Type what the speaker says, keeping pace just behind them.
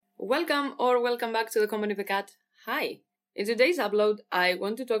Welcome back to the Company of the Cat. Hi! In today's upload, I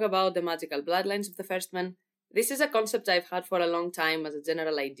want to talk about the magical bloodlines of the First Men. This is a concept I've had for a long time as a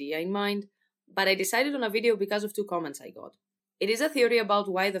general idea in mind, but I decided on a video because of two comments I got. It is a theory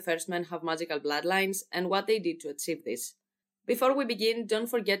about why the First Men have magical bloodlines and what they did to achieve this. Before we begin, don't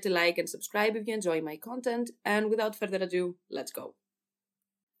forget to like and subscribe if you enjoy my content, and without further ado, let's go.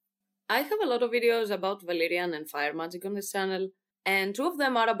 I have a lot of videos about Valyrian and fire magic on this channel, and two of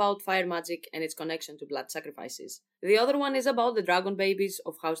them are about fire magic and its connection to blood sacrifices. The other one is about the dragon babies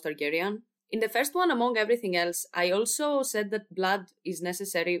of House Targaryen. In the first one, among everything else, I also said that blood is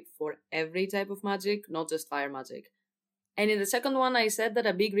necessary for every type of magic, not just fire magic. And in the second one, I said that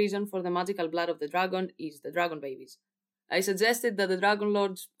a big reason for the magical blood of the dragon is the dragon babies. I suggested that the dragon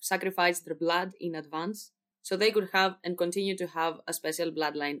lords sacrificed their blood in advance, so they could have and continue to have a special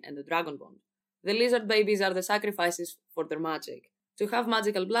bloodline and a dragon bond. The lizard babies are the sacrifices for their magic. To have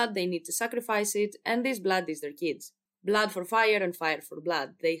magical blood, they need to sacrifice it, and this blood is their kids. Blood for fire and fire for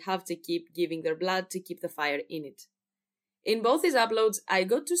blood. They have to keep giving their blood to keep the fire in it. In both these uploads, I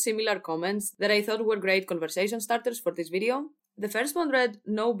got two similar comments that I thought were great conversation starters for this video. The first one read,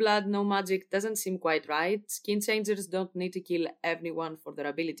 "No blood, no magic doesn't seem quite right. Skin changers don't need to kill everyone for their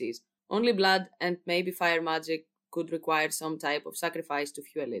abilities. Only blood and maybe fire magic could require some type of sacrifice to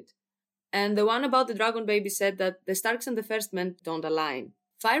fuel it." And the one about the dragon baby said that the Starks and the First Men don't align.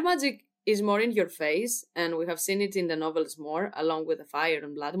 Fire magic is more in your face, and we have seen it in the novels more, along with the fire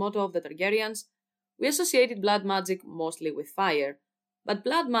and blood motto of the Targaryens. We associated blood magic mostly with fire, but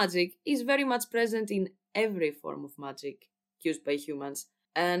blood magic is very much present in every form of magic used by humans,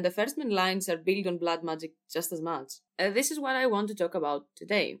 and the First Men lines are built on blood magic just as much. This is what I want to talk about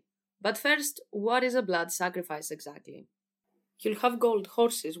today. But first, what is a blood sacrifice exactly? You'll have gold,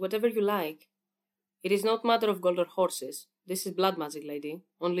 horses, whatever you like. It is not matter of gold or horses. This is blood magic, lady.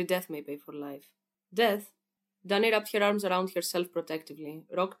 Only death may pay for life. Death? Dany wrapped her arms around herself protectively,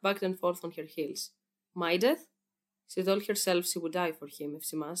 rocked back and forth on her heels. My death? She told herself she would die for him if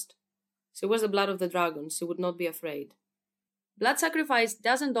she must. She was the blood of the dragon. She would not be afraid. Blood sacrifice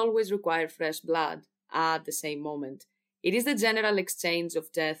doesn't always require fresh blood at the same moment. It is the general exchange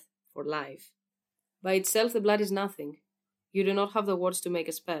of death for life. By itself, the blood is nothing. You do not have the words to make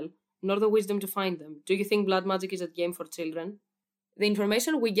a spell, nor the wisdom to find them. Do you think blood magic is a game for children? The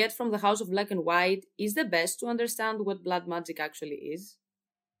information we get from the House of Black and White is the best to understand what blood magic actually is.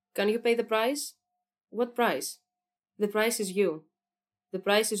 Can you pay the price? What price? The price is you. The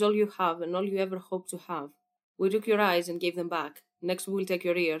price is all you have and all you ever hope to have. We took your eyes and gave them back. Next we will take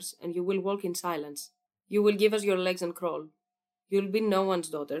your ears, and you will walk in silence. You will give us your legs and crawl. You will be no one's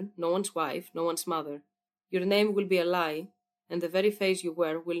daughter, no one's wife, no one's mother. Your name will be a lie, and the very face you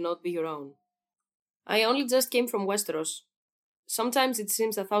wear will not be your own. I only just came from Westeros. Sometimes it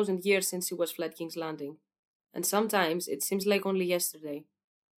seems 1,000 years since she was fled King's Landing, and sometimes it seems like only yesterday.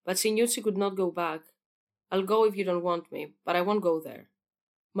 But she knew she could not go back. I'll go if you don't want me, but I won't go there.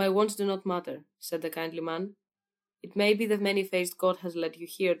 My wants do not matter, said the kindly man. It may be the many-faced God has led you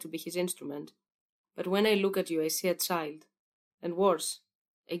here to be his instrument, but when I look at you I see a child, and worse,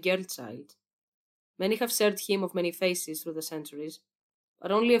 a girl child. Many have served him of many faces through the centuries,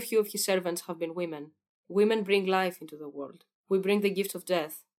 but only a few of his servants have been women. Women bring life into the world. We bring the gift of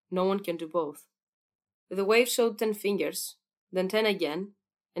death. No one can do both. The wave showed 10 fingers, then 10 again,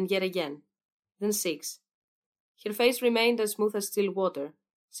 and yet again, then 6. Her face remained as smooth as still water.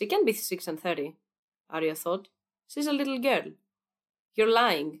 She can be 6 and 30, Arya thought. She's a little girl. You're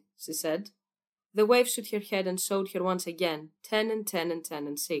lying, she said. The wave shook her head and showed her once again, 10 and 10 and 10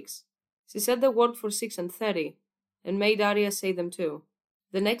 and 6. She said the word for 6 and 30, and made Arya say them too.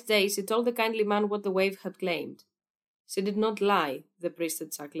 The next day she told the kindly man what the wave had claimed. She did not lie, the priest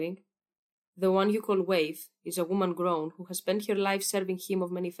said, chuckling. The one you call wave is a woman grown who has spent her life serving him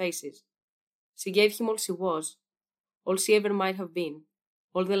of many faces. She gave him all she was, all she ever might have been,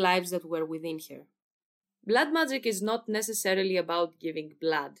 all the lives that were within her. Blood magic is not necessarily about giving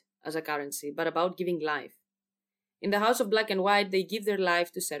blood as a currency, but about giving life. In the House of Black and White, they give their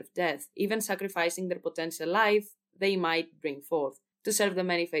life to serve death, even sacrificing their potential life they might bring forth to serve the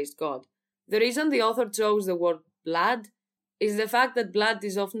many-faced god. The reason the author chose the word blood is the fact that blood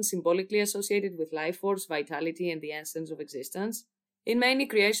is often symbolically associated with life force, vitality, and the essence of existence. In many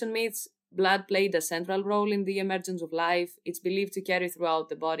creation myths, blood played a central role in the emergence of life. It's believed to carry throughout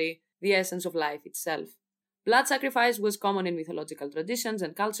the body the essence of life itself. Blood sacrifice was common in mythological traditions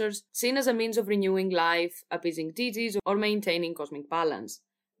and cultures, seen as a means of renewing life, appeasing deities, or maintaining cosmic balance.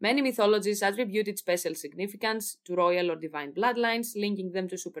 Many mythologies attributed special significance to royal or divine bloodlines, linking them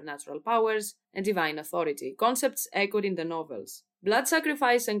to supernatural powers and divine authority, concepts echoed in the novels. Blood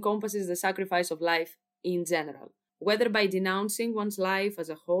sacrifice encompasses the sacrifice of life in general, whether by denouncing one's life as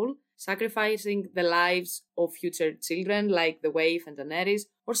a whole, sacrificing the lives of future children like the Waif and Daenerys,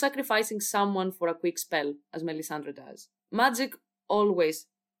 or sacrificing someone for a quick spell, as Melisandre does. Magic always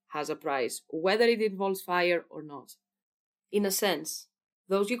has a price, whether it involves fire or not. In a sense,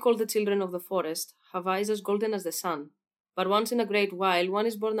 those you call the children of the forest have eyes as golden as the sun, but once in a great while one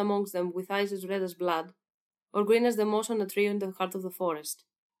is born amongst them with eyes as red as blood, or green as the moss on a tree in the heart of the forest.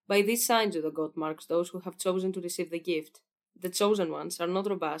 By these signs do the god marks those who have chosen to receive the gift. The chosen ones are not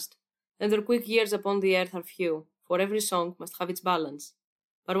robust, and their quick years upon the earth are few, for every song must have its balance.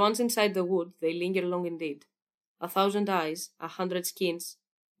 But once inside the wood, they linger long indeed. 1,000 eyes, 100 skins,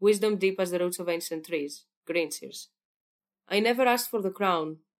 wisdom deep as the roots of ancient trees, greenseers. I never asked for the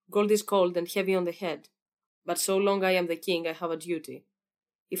crown, gold is cold and heavy on the head, but so long I am the king I have a duty.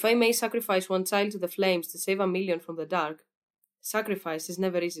 If I may sacrifice one child to the flames to save 1,000,000 from the dark, sacrifice is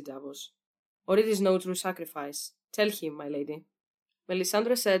never easy, Davos. Or it is no true sacrifice. Tell him, my lady.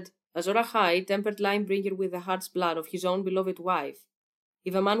 Melisandre said, Azor Ahai tempered lime-bringer with the heart's blood of his own beloved wife.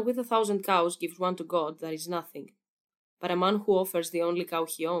 If a man with 1,000 cows gives one to God, that is nothing. But a man who offers the only cow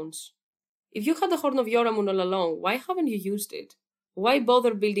he owns. If you had the horn of Yoramun all along, why haven't you used it? Why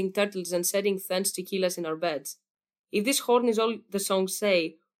bother building turtles and setting thens to kill us in our beds? If this horn is all the songs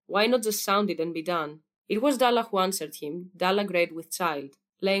say, why not just sound it and be done? It was Dalla who answered him, Dalla great with child,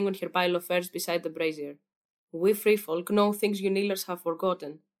 laying on her pile of furs beside the brazier. We free folk know things you kneelers have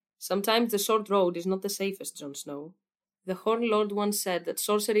forgotten. Sometimes the short road is not the safest, Jon Snow. The Horn Lord once said that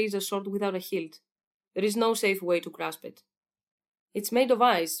sorcery is a sword without a hilt. There is no safe way to grasp it. It's made of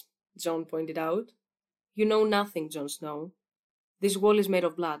ice, Jon pointed out. You know nothing, Jon Snow. This wall is made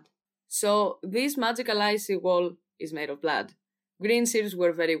of blood. So, this magical icy wall is made of blood. Greenseers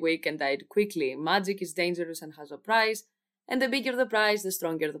were very weak and died quickly. Magic is dangerous and has a price, and the bigger the price, the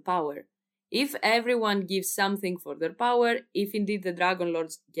stronger the power. If everyone gives something for their power, if indeed the Dragon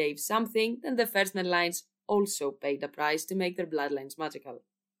Lords gave something, then the Firstmen lines also paid a price to make their bloodlines magical.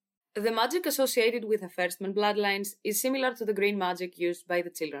 The magic associated with the Firstmen bloodlines is similar to the green magic used by the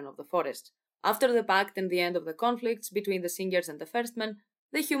Children of the Forest. After the Pact and the end of the conflicts between the Singers and the Firstmen,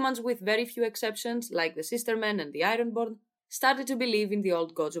 the humans, with very few exceptions, like the Sistermen and the Ironborn, started to believe in the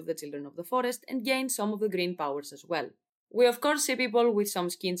old gods of the Children of the Forest and gained some of the green powers as well. We of course see people with some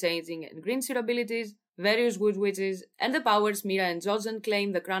skin-changing and greenseer abilities, various wood witches, and the powers Mira and Jojen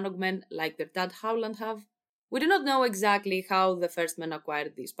claim the Cranogmen, like their dad Howland, have. We do not know exactly how the Firstmen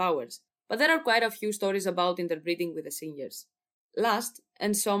acquired these powers, but there are quite a few stories about interbreeding with the Singers. Last,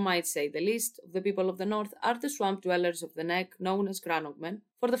 and some might say the least, of the people of the north are the swamp dwellers of the neck known as Cranogmen,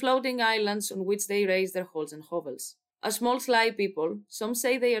 for the floating islands on which they raise their halls and hovels. A small sly people, some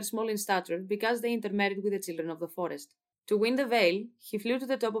say they are small in stature because they intermarried with the Children of the Forest. To win the Veil, he flew to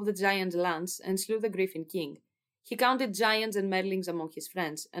the top of the giant's lance and slew the Griffin King. He counted giants and merlings among his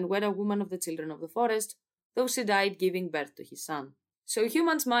friends, and wed a woman of the Children of the Forest, though she died giving birth to his son. So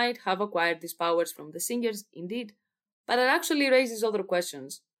humans might have acquired these powers from the Singers, indeed, but it actually raises other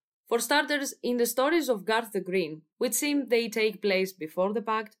questions. For starters, in the stories of Garth the Green, which seem they take place before the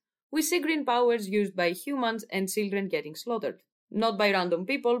Pact, we see green powers used by humans and children getting slaughtered. Not by random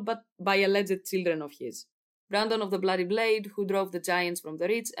people, but by alleged children of his. Brandon of the Bloody Blade, who drove the giants from the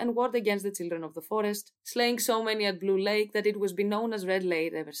Reach and warred against the Children of the Forest, slaying so many at Blue Lake that it was been known as Red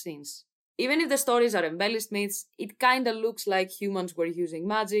Lake ever since. Even if the stories are embellished myths, it kinda looks like humans were using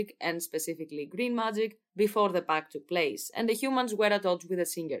magic, and specifically green magic, before the Pact took place, and the humans were at odds with the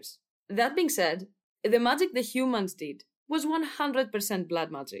Singers. That being said, the magic the humans did was 100%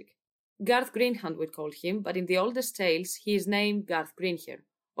 blood magic. Garth Greenhand would call him, but in the oldest tales he is named Garth Greenhair,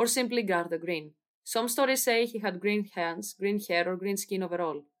 or simply Garth the Green. Some stories say he had green hands, green hair, or green skin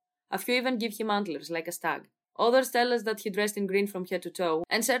overall. A few even give him antlers, like a stag. Others tell us that he dressed in green from head to toe,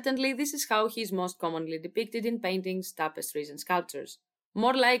 and certainly this is how he is most commonly depicted in paintings, tapestries, and sculptures.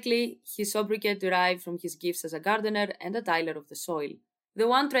 More likely, his sobriquet derived from his gifts as a gardener and a tiller of the soil, the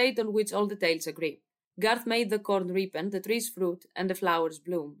one trait on which all the tales agree. Garth made the corn ripen, the trees fruit, and the flowers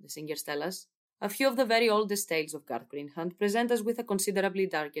bloom, the Singers tell us. A few of the very oldest tales of Garth Greenhand present us with a considerably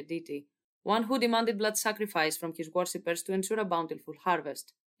darker deity, one who demanded blood sacrifice from his worshippers to ensure a bountiful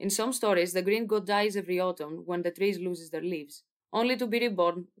harvest. In some stories, the green god dies every autumn when the trees lose their leaves, only to be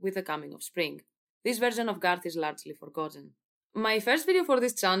reborn with the coming of spring. This version of Garth is largely forgotten. My first video for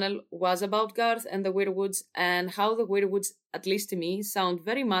this channel was about Garth and the Weirwoods, and how the Weirwoods, at least to me, sound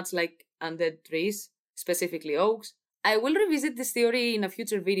very much like undead trees, specifically oaks. I will revisit this theory in a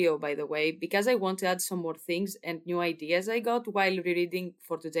future video, by the way, because I want to add some more things and new ideas I got while rereading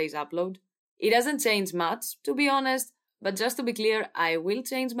for today's upload. It hasn't changed much, to be honest, But just to be clear, I will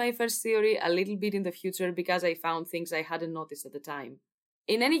change my first theory a little bit in the future because I found things I hadn't noticed at the time.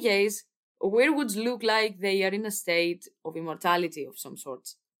 In any case, Weirwoods look like they are in a state of immortality of some sort.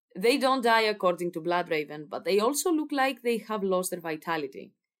 They don't die according to Bloodraven, but they also look like they have lost their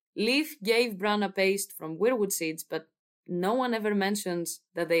vitality. Leaf gave Bran a paste from Weirwood seeds, but no one ever mentions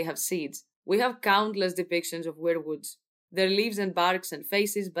that they have seeds. We have countless depictions of Weirwoods, their leaves and barks and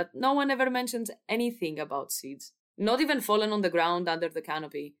faces, but no one ever mentions anything about seeds. Not even fallen on the ground under the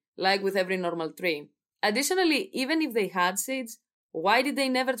canopy, like with every normal tree. Additionally, even if they had seeds, why did they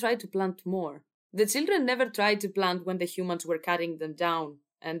never try to plant more? The children never tried to plant when the humans were cutting them down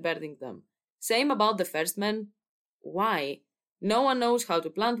and burning them. Same about the first men. Why? No one knows how to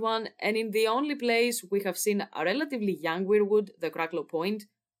plant one, and in the only place we have seen a relatively young weirwood, the Cracklow Point,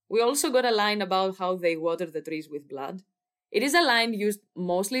 we also got a line about how they water the trees with blood. It is a line used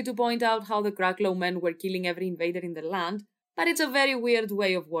mostly to point out how the Cracklow men were killing every invader in the land, but it's a very weird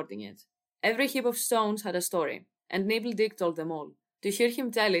way of wording it. Every heap of stones had a story, and Nibble Dick told them all. To hear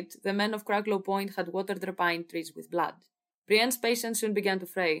him tell it, the men of Cracklow Point had watered their pine trees with blood. Brienne's patience soon began to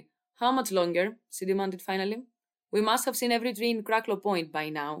fray. How much longer? She demanded finally. We must have seen every tree in Cracklow Point by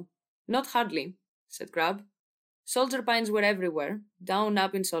now. Not hardly, said Crab. Soldier pines were everywhere, down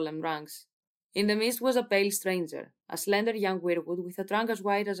up in solemn ranks. In the midst was a pale stranger, a slender young weirwood with a trunk as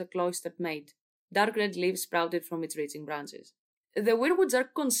wide as a cloistered maid. Dark red leaves sprouted from its reaching branches. The weirwoods are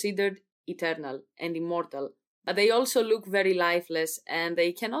considered eternal and immortal, but they also look very lifeless and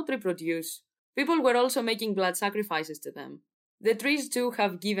they cannot reproduce. People were also making blood sacrifices to them. The trees too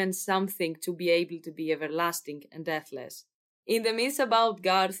have given something to be able to be everlasting and deathless. In the myths about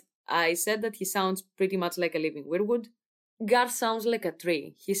Garth, I said that he sounds pretty much like a living weirwood. Garth sounds like a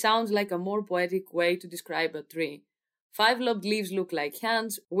tree. He sounds like a more poetic way to describe a tree. 5-lobed leaves look like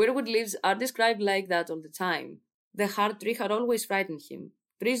hands. Weirwood leaves are described like that all the time. The hard tree had always frightened him.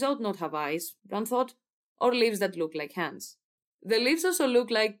 Trees ought not have eyes, Bran thought, or leaves that look like hands. The leaves also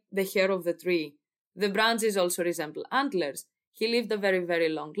look like the hair of the tree. The branches also resemble antlers. He lived a very, very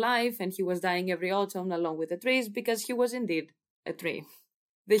long life, and he was dying every autumn along with the trees because he was indeed a tree.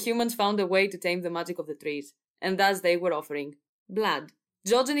 The humans found a way to tame the magic of the trees, and thus they were offering blood.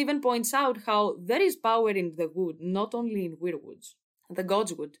 Jojen even points out how there is power in the wood, not only in Weirwoods. The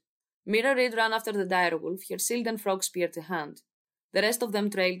gods would. Mira Reed ran after the direwolf, her shield and frog spear to hand. The rest of them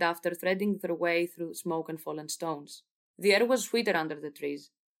trailed after, threading their way through smoke and fallen stones. The air was sweeter under the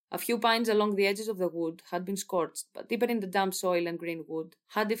trees. A few pines along the edges of the wood had been scorched, but deeper in the damp soil and green wood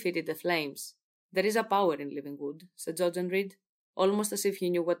had defeated the flames. There is a power in living wood, said Jojen Reed, almost as if he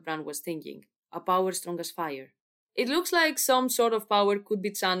knew what Bran was thinking. A power strong as fire. It looks like some sort of power could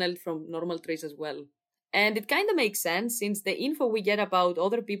be channeled from normal trees as well. And it kinda makes sense, since the info we get about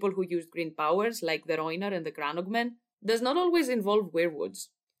other people who used green powers, like the Roinar and the Cranogmen, does not always involve weirwoods.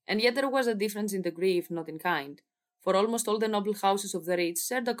 And yet there was a difference in degree, if not in kind. For almost all the noble houses of the rich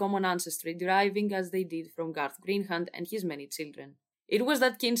shared a common ancestry, deriving as they did from Garth Greenhand and his many children. It was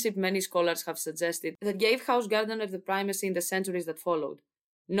that kinship many scholars have suggested that gave House Gardener the primacy in the centuries that followed.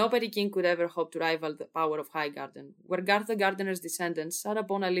 No petty king could ever hope to rival the power of Highgarden, where Garth the Gardener's descendants sat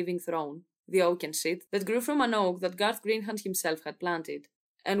upon a living throne, the oaken seat, that grew from an oak that Garth Greenhand himself had planted,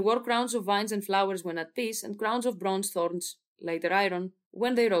 and wore crowns of vines and flowers when at peace, and crowns of bronze thorns, later iron,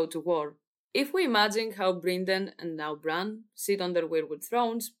 when they rode to war. If we imagine how Brynden and now Bran sit on their weirwood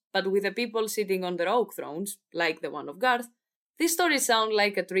thrones, but with the people sitting on their oak thrones, like the one of Garth, these stories sound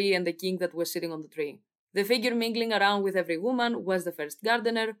like a tree and the king that was sitting on the tree. The figure mingling around with every woman was the first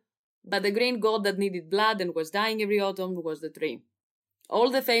gardener, but the green god that needed blood and was dying every autumn was the tree. All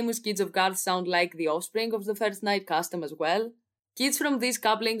the famous kids of Garth sound like the offspring of the First Night custom as well. Kids from these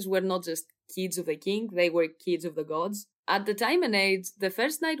couplings were not just kids of the king, they were kids of the gods. At the time and age, the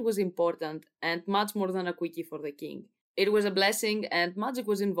First Night was important and much more than a quickie for the king. It was a blessing and magic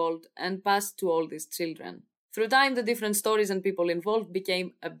was involved and passed to all these children. Through time, the different stories and people involved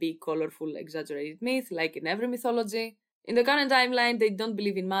became a big, colorful, exaggerated myth, like in every mythology. In the current timeline, they don't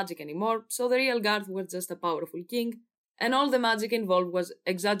believe in magic anymore, so the real Garth was just a powerful king, and all the magic involved was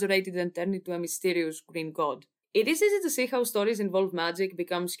exaggerated and turned into a mysterious green god. It is easy to see how stories involve magic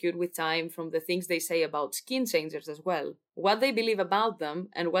become skewed with time from the things they say about skin changers as well. What they believe about them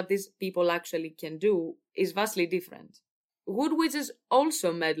and what these people actually can do is vastly different. Wood witches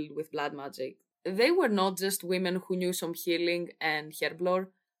also meddled with blood magic. They were not just women who knew some healing and herb lore,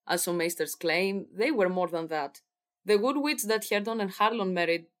 as some maesters claim, they were more than that. The Wood witch that Herdon and Harlon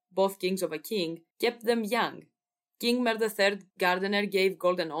married, both kings of a king, kept them young. King Mer III Gardener gave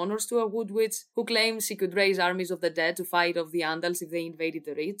golden honors to a wood witch who claimed she could raise armies of the dead to fight off the Andals if they invaded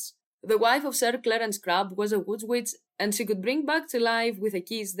the Reach. The wife of Sir Clarence Crabb was a woods witch, and she could bring back to life with a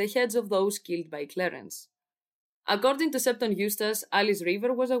kiss the heads of those killed by Clarence. According to Septon Eustace, Alice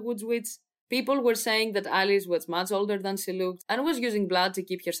River was a woods witch. People were saying that Alice was much older than she looked and was using blood to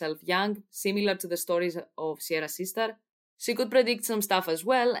keep herself young, similar to the stories of Sierra's sister. She could predict some stuff as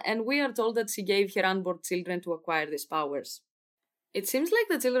well, and we are told that she gave her unborn children to acquire these powers. It seems like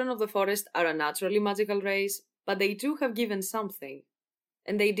the children of the forest are a naturally magical race, but they too have given something.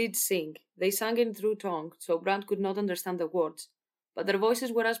 And they did sing. They sang in true tongue, so Brand could not understand the words, but their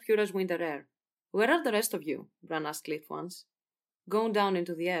voices were as pure as winter air. "Where are the rest of you?" Bran asked Cliff once. "Gone down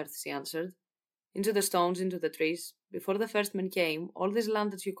into the earth," she answered. "Into the stones, into the trees. Before the first men came, all this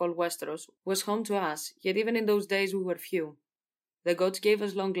land that you call Westeros was home to us, yet even in those days we were few. The gods gave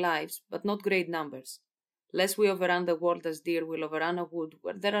us long lives, but not great numbers. Lest we overrun the world as deer will overrun a wood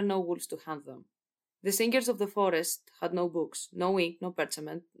where there are no wolves to hunt them. The singers of the forest had no books, no ink, no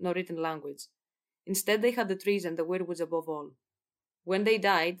pergament, no written language. Instead they had the trees and the weirwoods above all. When they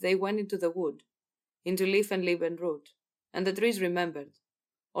died, they went into the wood, into leaf and limb and root, and the trees remembered.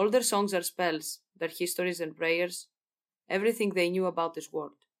 All their songs are spells, their histories and prayers, everything they knew about this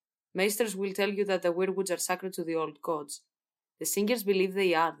world. Maesters will tell you that the weirwoods are sacred to the old gods. The singers believe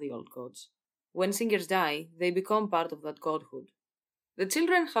they are the old gods. When singers die, they become part of that godhood. The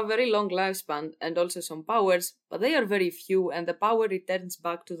children have very long lifespan and also some powers, but they are very few, and the power returns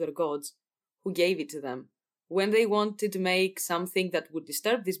back to their gods, who gave it to them. When they wanted to make something that would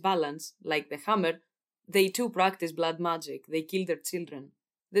disturb this balance, like the hammer, they too practice blood magic. They kill their children.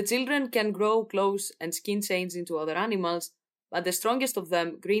 The children can grow close and skin change into other animals, but the strongest of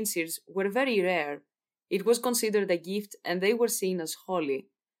them, greenseers, were very rare. It was considered a gift, and they were seen as holy.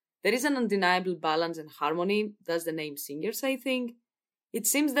 There is an undeniable balance and harmony, thus the name singers, I think. It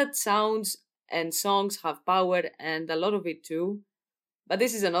seems that sounds and songs have power, and a lot of it too. But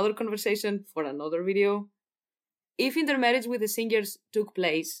this is another conversation for another video. If intermarriage with the singers took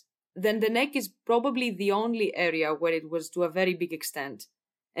place, then the neck is probably the only area where it was to a very big extent.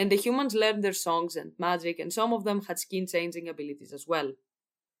 And the humans learned their songs and magic, and some of them had skin-changing abilities as well.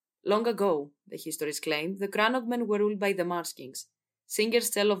 Long ago, the histories claim, the Cranogmen were ruled by the Marsh Kings. Singers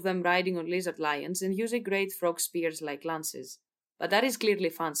tell of them riding on lizard lions and using great frog spears like lances. But that is clearly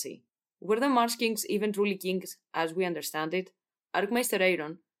fancy. Were the Marsh Kings even truly kings, as we understand it? Arkmeister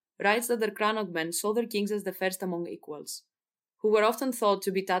Aeron writes that the Cranogmen saw their kings as the first among equals, who were often thought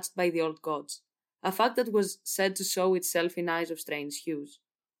to be touched by the old gods, a fact that was said to show itself in eyes of strange hues,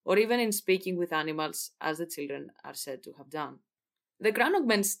 or even in speaking with animals, as the children are said to have done. The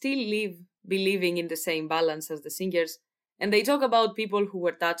Cranogmen still live believing in the same balance as the singers, and they talk about people who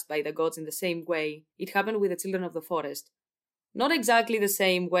were touched by the gods in the same way it happened with the children of the forest. Not exactly the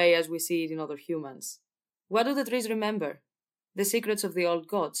same way as we see it in other humans. What do the trees remember? The secrets of the old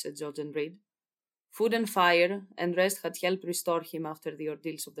gods, said Jojen Reed. Food and fire and rest had helped restore him after the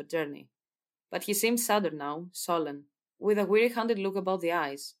ordeals of the journey. But he seemed sadder now, sullen, with a weary-handed look about the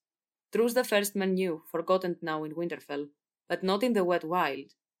eyes. Truths the first men knew, forgotten now in Winterfell, but not in the wet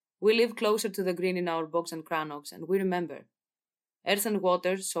wild. We live closer to the green in our bogs and cranogs, and we remember. Earth and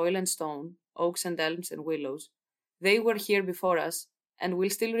water, soil and stone, oaks and elms and willows, they were here before us, and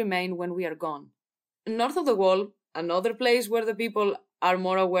will still remain when we are gone. North of the wall, another place where the people are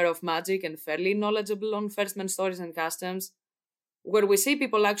more aware of magic and fairly knowledgeable on first men stories and customs, where we see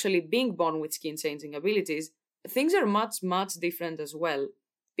people actually being born with skin-changing abilities, things are much, much different as well.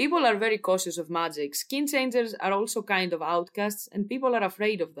 People are very cautious of magic. Skin changers are also kind of outcasts, and people are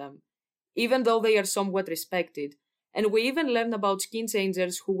afraid of them, even though they are somewhat respected. And we even learn about skin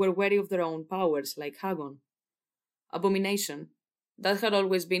changers who were wary of their own powers, like Hagon. Abomination. That had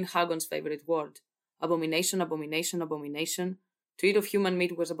always been Hagon's favorite word. Abomination, abomination, abomination. To eat of human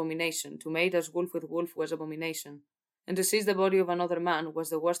meat was abomination. To mate as wolf with wolf was abomination. And to seize the body of another man was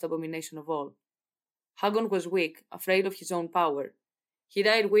the worst abomination of all. Hagon was weak, afraid of his own power. He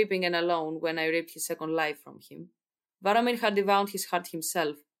died weeping and alone when I ripped his second life from him. Varamir had devoured his heart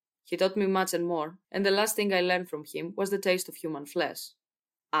himself. He taught me much and more, and the last thing I learned from him was the taste of human flesh.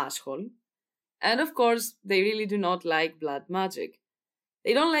 Asshole. And of course, they really do not like blood magic.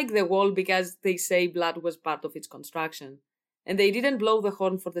 They don't like the wall because they say blood was part of its construction, and they didn't blow the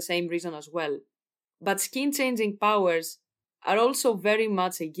horn for the same reason as well. But skin-changing powers are also very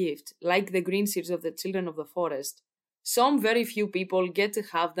much a gift, like the green seeds of the children of the forest. Some very few people get to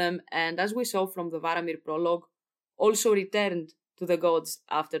have them, and as we saw from the Varamir prologue, also returned to the gods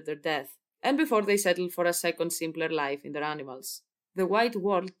after their death, and before they settled for a second simpler life in their animals. The white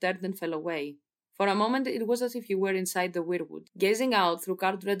world turned and fell away. For a moment it was as if you were inside the weirwood, gazing out through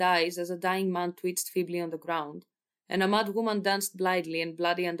card red eyes as a dying man twitched feebly on the ground, and a mad woman danced blindly and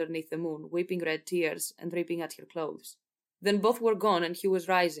bloody underneath the moon, weeping red tears and ripping at her clothes. Then both were gone, and he was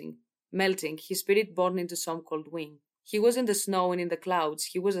rising, melting, his spirit born into some cold wing. He was in the snow and in the clouds,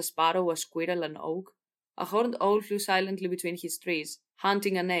 he was a sparrow, a squirrel, an oak. A horned owl flew silently between his trees,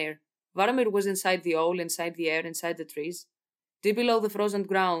 hunting an air. Varamir was inside the owl, inside the air, inside the trees. Deep below the frozen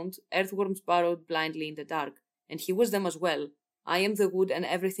ground, earthworms burrowed blindly in the dark, and he was them as well. I am the wood and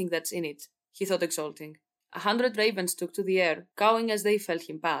everything that's in it, he thought, exulting. 100 ravens took to the air, cawing as they felt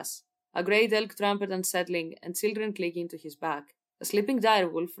him pass. A great elk trampled unsettling, and children clicking to his back. A sleeping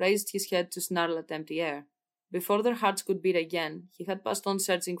direwolf raised his head to snarl at empty air. Before their hearts could beat again, he had passed on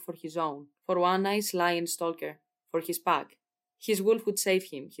searching for his own, for one-eyed lion stalker, for his pack. His wolf would save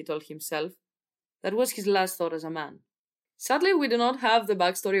him, he told himself. That was his last thought as a man. Sadly, we do not have the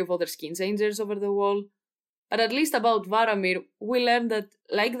backstory of other skin changers over the wall, but at least about Varamir, we learned that,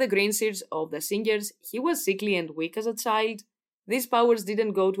 like the Greenseers of the Singers, he was sickly and weak as a child. These powers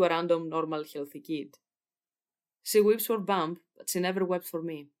didn't go to a random, normal, healthy kid. She weeps for Bump, but she never wept for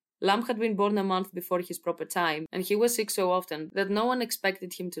me. Lamb had been born a month before his proper time, and he was sick so often that no one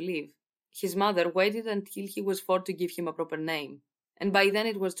expected him to live. His mother waited until he was 4 to give him a proper name, and by then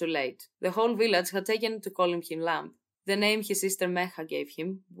it was too late. The whole village had taken to calling him Lamb, the name his sister Mecha gave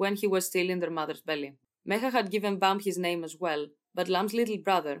him when he was still in their mother's belly. Mecha had given Bump his name as well, but Lamb's little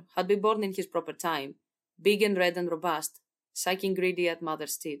brother had been born in his proper time, big and red and robust, sucking greedy at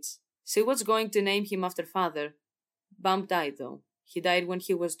mother's tits. She was going to name him after father. Bump died though. He died when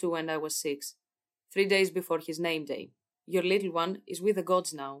he was 2 and I was 6, 3 days before his name day. Your little one is with the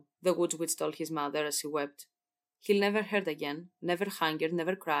gods now, the Woods Witch told his mother as he wept. He'll never hurt again, never hunger,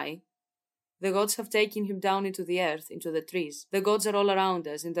 never cry. The gods have taken him down into the earth, into the trees. The gods are all around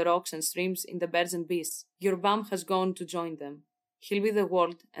us, in the rocks and streams, in the birds and beasts. Your Bump has gone to join them. He'll be the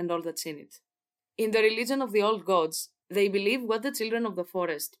world and all that's in it. In the religion of the old gods, they believe what the children of the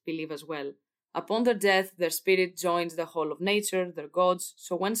forest believe as well. Upon their death, their spirit joins the whole of nature, their gods,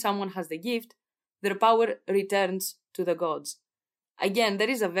 so when someone has the gift, their power returns to the gods. Again, there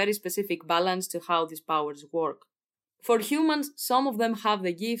is a very specific balance to how these powers work. For humans, some of them have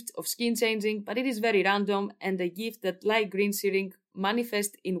the gift of skin changing, but it is very random, and a gift that, like green searing,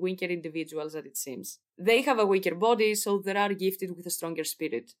 manifests in weaker individuals, as it seems. They have a weaker body, so they are gifted with a stronger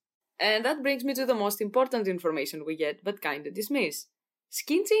spirit. And that brings me to the most important information we get, but kinda dismiss.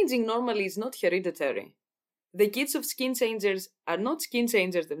 Skin changing normally is not hereditary. The kids of skin changers are not skin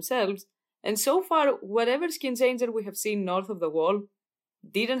changers themselves, and so far, whatever skin changer we have seen north of the wall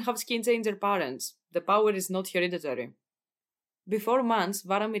didn't have skin changer parents. The power is not hereditary. Before months,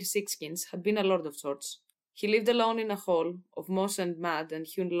 Varamir Sixskins had been a lord of sorts. He lived alone in a hall of moss and mud and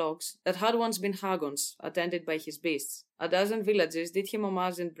hewn logs that had once been Hagons, attended by his beasts. A dozen villagers did him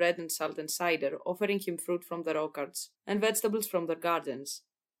homage in bread and salt and cider, offering him fruit from their orchards and vegetables from their gardens.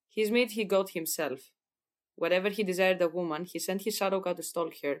 His meat he got himself. Wherever he desired a woman, he sent his Saroka to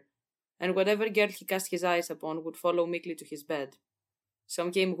stalk her, and whatever girl he cast his eyes upon would follow meekly to his bed.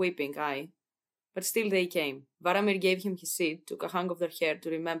 Some came weeping, aye, but still they came. Varamir gave him his seed, took a hang of their hair to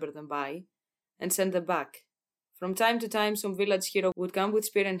remember them by, and sent them back. From time to time, some village hero would come with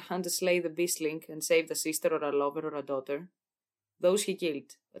spear in hand to slay the beastling and save a sister or a lover or a daughter. Those he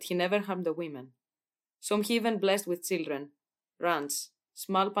killed, but he never harmed the women. Some he even blessed with children, rants,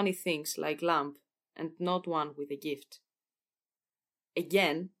 small punny things like lamb, and not one with a gift.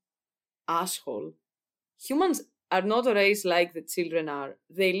 Again, asshole. Humans are not a race like the children are.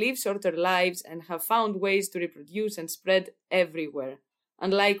 They live shorter lives and have found ways to reproduce and spread everywhere,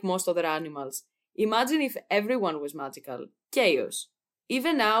 unlike most other animals. Imagine if everyone was magical. Chaos.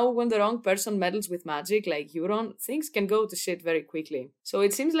 Even now, when the wrong person meddles with magic, like Euron, things can go to shit very quickly. So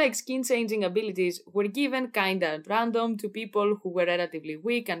it seems like skin-changing abilities were given kinda at random to people who were relatively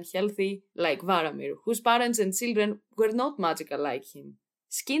weak and healthy, like Varamir, whose parents and children were not magical like him.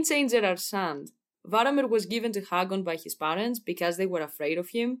 Skin-changer are sand. Varamir was given to Hagon by his parents because they were afraid of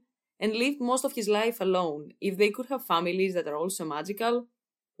him, and lived most of his life alone. If they could have families that are also magical,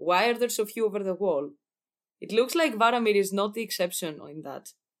 why are there so few over the wall? It looks like Varamir is not the exception in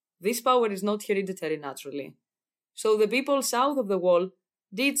that. This power is not hereditary naturally. So the people south of the wall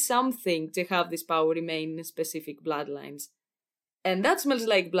did something to have this power remain in specific bloodlines. And that smells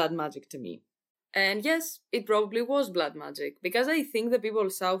like blood magic to me. And yes, it probably was blood magic, because I think the people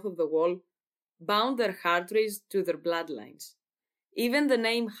south of the wall bound their heart trees to their bloodlines. Even the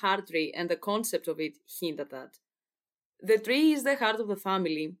name heart tree and the concept of it hint at that. The tree is the heart of the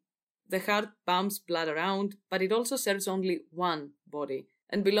family. The heart pumps blood around, but it also serves only one body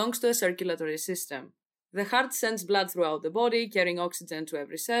and belongs to a circulatory system. The heart sends blood throughout the body, carrying oxygen to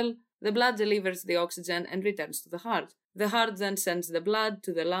every cell, The blood delivers the oxygen and returns to the heart. The heart then sends the blood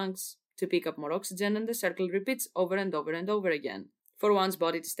to the lungs to pick up more oxygen, and the circle repeats over and over and over again for one's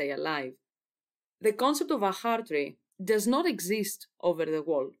body to stay alive. The concept of a heart tree does not exist over the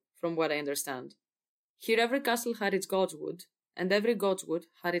wall, from what I understand. Here every castle had its godswood, and every godswood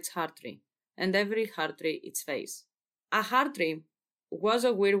had its heart tree, and every heart tree its face. A heart tree was a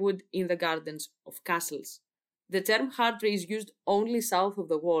weirwood in the gardens of castles. The term heart tree is used only south of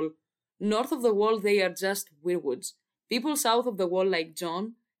the wall. North of the wall they are just weirwoods. People south of the wall, like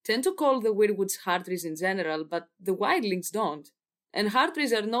John, tend to call the weirwoods heart trees in general, but the wildlings don't. And heart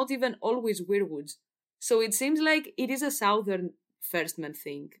trees are not even always weirwoods. So it seems like it is a southern firstman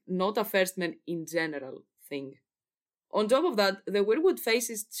thing, not a firstman in general thing. On top of that, the weirwood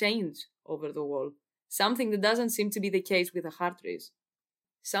faces change over the wall, something that doesn't seem to be the case with the heart trees.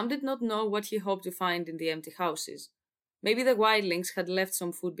 Some did not know what he hoped to find in the empty houses. Maybe the wildlings had left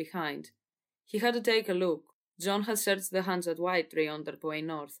some food behind. He had to take a look. John had searched the Hunts at White Tree on their way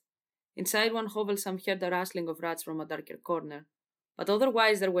north. Inside one hovel some heard a rustling of rats from a darker corner, but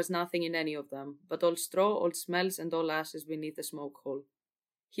otherwise there was nothing in any of them, but all straw, all smells, and all ashes beneath the smoke hole.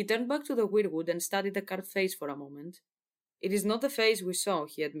 He turned back to the weirwood and studied the carved face for a moment. It is not the face we saw,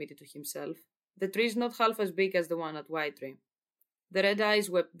 he admitted to himself. The tree is not half as big as the one at White Tree. The red eyes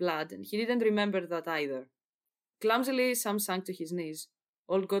wept blood, and he didn't remember that either. Clumsily, Sam sank to his knees.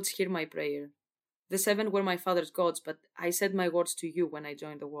 All gods hear my prayer. The 7 were my father's gods, but I said my words to you when I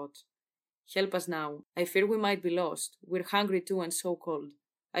joined the watch. Help us now. I fear we might be lost. We're hungry too and so cold.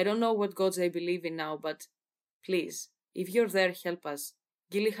 I don't know what gods I believe in now, but please, if you're there, help us.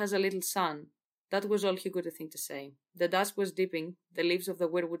 Gilly has a little son. That was all he could think to say. The dusk was dipping, the leaves of the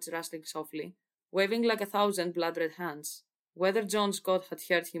weirwoods rustling softly, waving like 1,000 blood-red hands. Whether John's god had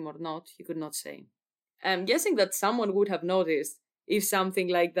heard him or not, he could not say. I'm guessing that someone would have noticed if something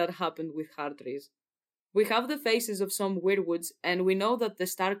like that happened with heart trees. We have the faces of some weirwoods, and we know that the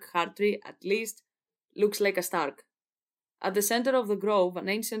Stark heart tree, at least, looks like a Stark. At the center of the grove, an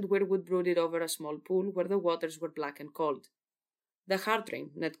ancient weirwood brooded over a small pool where the waters were black and cold. The heart tree,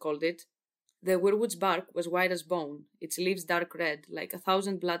 Ned called it. The weirwood's bark was white as bone, its leaves dark red, like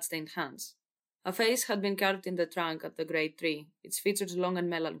 1,000 blood-stained hands. A face had been carved in the trunk at the great tree, its features long and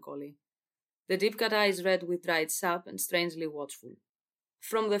melancholy. The deep-cut eyes red with dried sap and strangely watchful.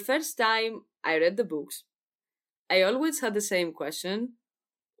 From the first time I read the books, I always had the same question.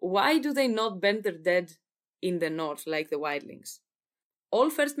 Why do they not burn their dead in the north like the wildlings? All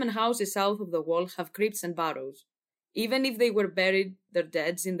firstmen houses south of the wall have crypts and barrows. Even if they were buried their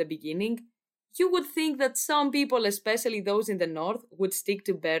deads in the beginning, you would think that some people, especially those in the north, would stick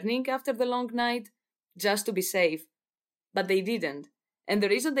to burning after the long night, just to be safe. But they didn't. And the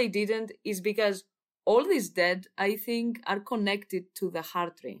reason they didn't is because all these dead, I think, are connected to the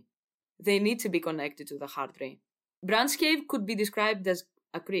heart tree. They need to be connected to the heart tree. Bran's cave could be described as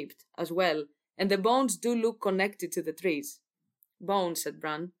a crypt as well, and the bones do look connected to the trees. Bones, said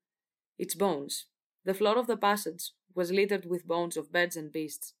Bran. It's bones. The floor of the passage was littered with bones of birds and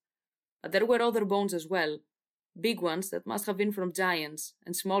beasts. But there were other bones as well, big ones that must have been from giants,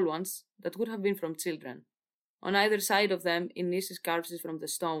 and small ones that would have been from children. On either side of them, in niches carved from the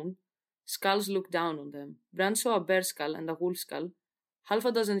stone, skulls looked down on them. Bran saw a bear skull and a wolf skull, half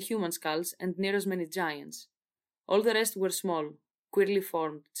a dozen human skulls, and near as many giants. All the rest were small, queerly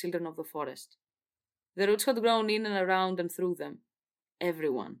formed, children of the forest. The roots had grown in and around and through them.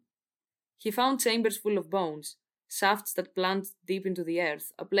 Everyone. He found chambers full of bones, shafts that plunged deep into the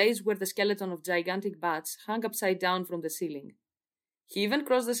earth, a place where the skeleton of gigantic bats hung upside down from the ceiling. He even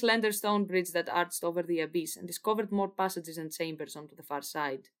crossed the slender stone bridge that arched over the abyss and discovered more passages and chambers onto the far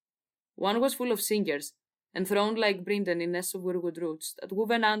side. One was full of singers, enthroned like Brynden in nests of weirwood roots that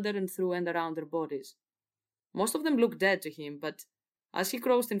woven under and through and around their bodies. Most of them looked dead to him, but as he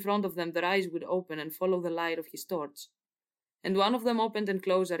crossed in front of them, their eyes would open and follow the light of his torch. And one of them opened and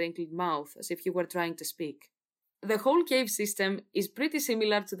closed a wrinkled mouth, as if he were trying to speak. The whole cave system is pretty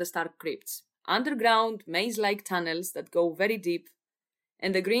similar to the Stark crypts. Underground, maze-like tunnels that go very deep,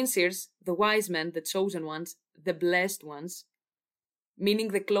 and the Greenseers, the wise men, the chosen ones, the blessed ones, meaning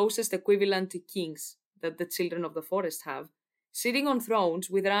the closest equivalent to kings that the children of the forest have, sitting on thrones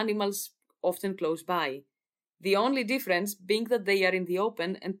with their animals often close by. The only difference being that they are in the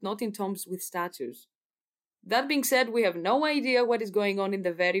open and not in tombs with statues. That being said, we have no idea what is going on in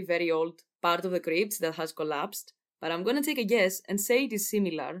the very, very old part of the crypts that has collapsed, but I'm going to take a guess and say it is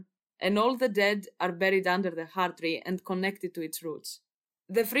similar, and all the dead are buried under the heart tree and connected to its roots.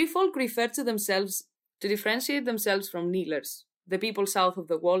 The free folk refer to themselves to differentiate themselves from kneelers, the people south of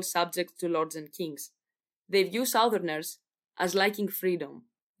the wall subject to lords and kings. They view southerners as liking freedom.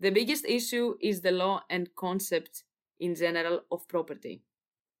 The biggest issue is the law and concept in general of property.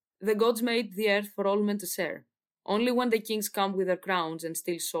 The gods made the earth for all men to share. Only when the kings come with their crowns and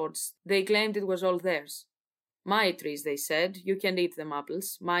steal swords, they claimed it was all theirs. My trees, they said, you can eat them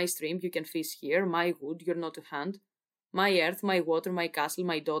apples. My stream, you can fish here. My wood, you're not to hand. My earth, my water, my castle,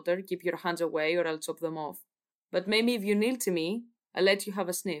 my daughter, keep your hands away or I'll chop them off. But maybe if you kneel to me, I'll let you have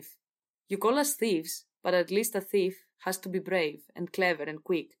a sniff. You call us thieves, but at least a thief has to be brave and clever and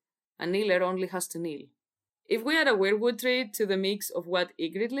quick. A kneeler only has to kneel. If we add a weirwood tree to the mix of what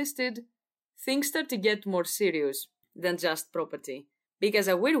Ygritte listed, things start to get more serious than just property. Because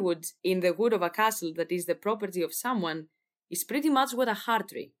a weirwood in the wood of a castle that is the property of someone is pretty much what a heart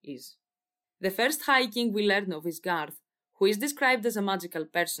tree is. The first High King we learn of is Garth, who is described as a magical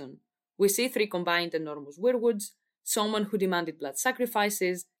person. We see 3 combined enormous weirwoods, someone who demanded blood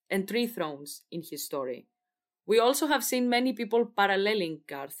sacrifices, and 3 thrones in his story. We also have seen many people paralleling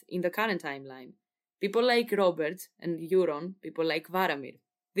Garth in the current timeline. People like Robert and Euron, people like Varamir.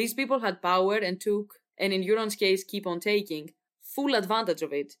 These people had power and took, and in Euron's case keep on taking, full advantage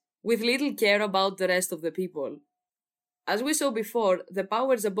of it, with little care about the rest of the people. As we saw before, the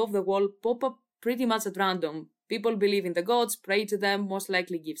powers above the wall pop up pretty much at random. People believe in the gods, pray to them, most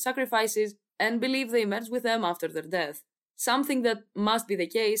likely give sacrifices, and believe they merge with them after their death. Something that must be the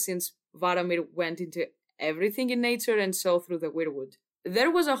case since Varamir went into everything in nature and saw through the weirwood.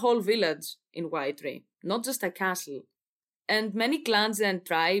 There was a whole village in Whiteree, not just a castle. And many clans and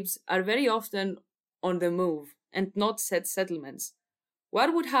tribes are very often on the move and not set settlements.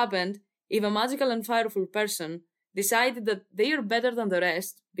 What would happen if a magical and powerful person decided that they are better than the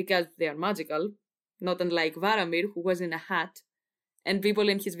rest because they are magical, not unlike Varamir, who was in a hat, and people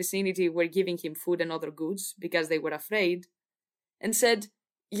in his vicinity were giving him food and other goods because they were afraid, and said,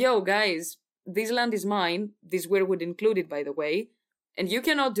 "Yo, guys, this land is mine, this weirwood included, by the way, and you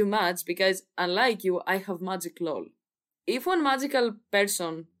cannot do much because, unlike you, I have magic lol." If one magical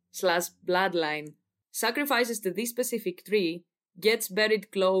person / bloodline sacrifices to this specific tree, gets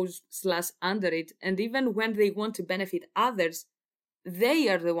buried close / under it, and even when they want to benefit others, they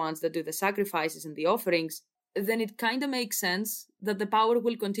are the ones that do the sacrifices and the offerings, then it kinda makes sense that the power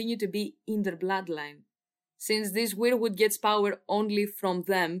will continue to be in their bloodline, since this weirwood gets power only from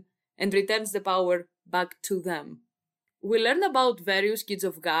them and returns the power back to them. We learn about various kids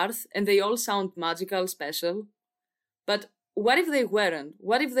of Garth, and they all sound magical, special. But what if they weren't?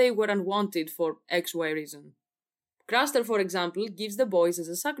 What if they were unwanted for XY reason? Craster, for example, gives the boys as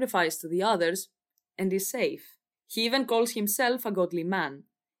a sacrifice to the others, and is safe. He even calls himself a godly man.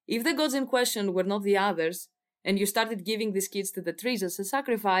 If the gods in question were not the others, and you started giving these kids to the trees as a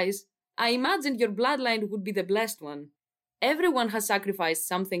sacrifice, I imagine your bloodline would be the blessed one. Everyone has sacrificed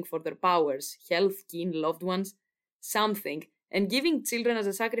something for their powers, health, kin, loved ones, something, and giving children as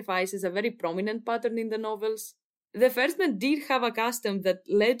a sacrifice is a very prominent pattern in the novels. The First Men did have a custom that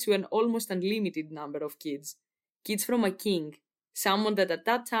led to an almost unlimited number of kids. Kids from a king, someone that at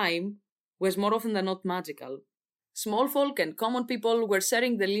that time was more often than not magical. Small folk and common people were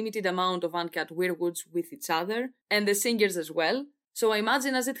sharing the limited amount of uncut weirwoods with each other, and the singers as well, so I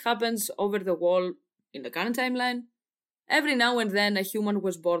imagine as it happens over the wall in the current timeline, every now and then a human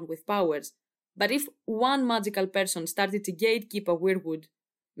was born with powers, but if one magical person started to gatekeep a weirwood,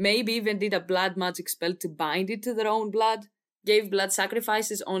 maybe even did a blood magic spell to bind it to their own blood, gave blood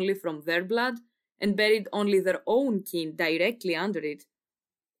sacrifices only from their blood, and buried only their own kin directly under it,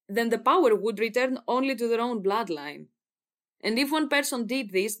 then the power would return only to their own bloodline. And if one person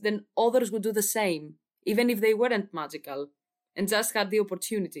did this, then others would do the same, even if they weren't magical, and just had the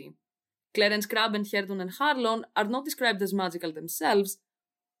opportunity. Clarence Crabb and Herdon and Harlon are not described as magical themselves,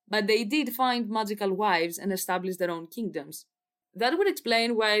 but they did find magical wives and establish their own kingdoms. That would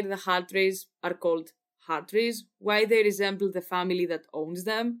explain why the heart trees are called heart trees, why they resemble the family that owns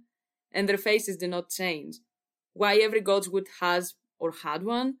them, and their faces do not change, why every godwood has or had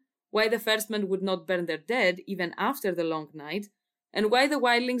one, why the First Men would not burn their dead even after the long night, and why the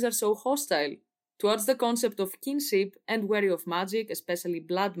wildlings are so hostile towards the concept of kinship and wary of magic, especially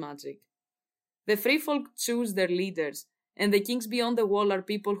blood magic. The free folk choose their leaders, and the kings beyond the wall are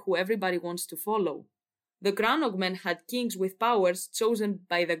people who everybody wants to follow. The Cranogmen had kings with powers chosen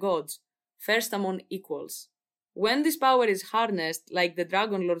by the gods, first among equals. When this power is harnessed, like the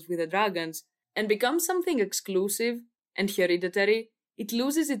Dragon Lords with the dragons, and becomes something exclusive and hereditary, it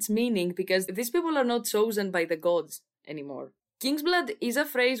loses its meaning because these people are not chosen by the gods anymore. Kingsblood is a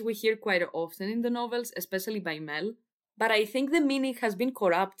phrase we hear quite often in the novels, especially by Mel, but I think the meaning has been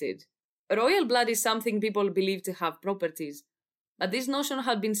corrupted. Royal blood is something people believe to have properties, but this notion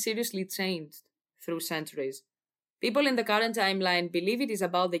had been seriously changed through centuries. People in the current timeline believe it is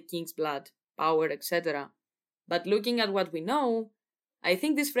about the king's blood, power, etc. But looking at what we know, I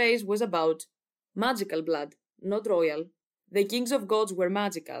think this phrase was about magical blood, not royal. The kings of gods were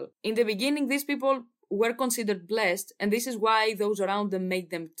magical. In the beginning, these people were considered blessed, and this is why those around them made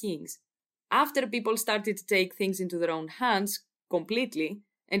them kings. After people started to take things into their own hands completely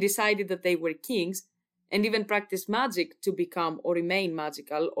and decided that they were kings, and even practiced magic to become or remain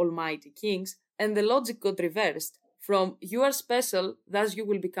magical, almighty kings, and the logic got reversed from you are special, thus you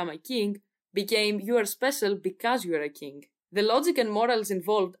will become a king, became you are special because you are a king. The logic and morals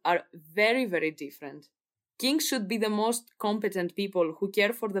involved are very, very different. Kings should be the most competent people who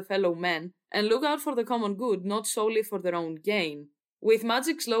care for the fellow men and look out for the common good, not solely for their own gain. With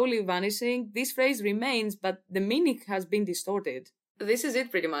magic slowly vanishing, this phrase remains, but the meaning has been distorted. This is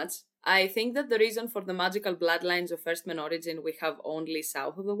it pretty much. I think that the reason for the magical bloodlines of Firstman origin we have only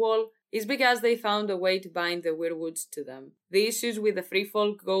south of the wall is because they found a way to bind the Weirwoods to them. The issues with the free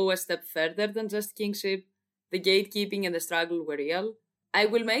folk go a step further than just kingship. The gatekeeping and the struggle were real. I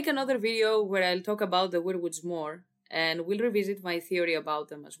will make another video where I'll talk about the Weirwoods more, and will revisit my theory about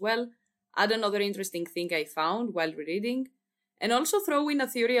them as well, add another interesting thing I found while rereading, and also throw in a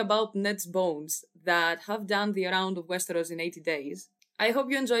theory about Ned's bones that have done the round of Westeros in 80 days. I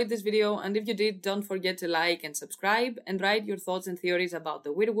hope you enjoyed this video, and if you did, don't forget to like and subscribe, and write your thoughts and theories about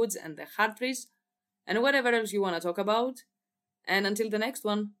the Weirwoods and the Heartrees, and whatever else you want to talk about. And until the next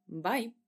one, bye!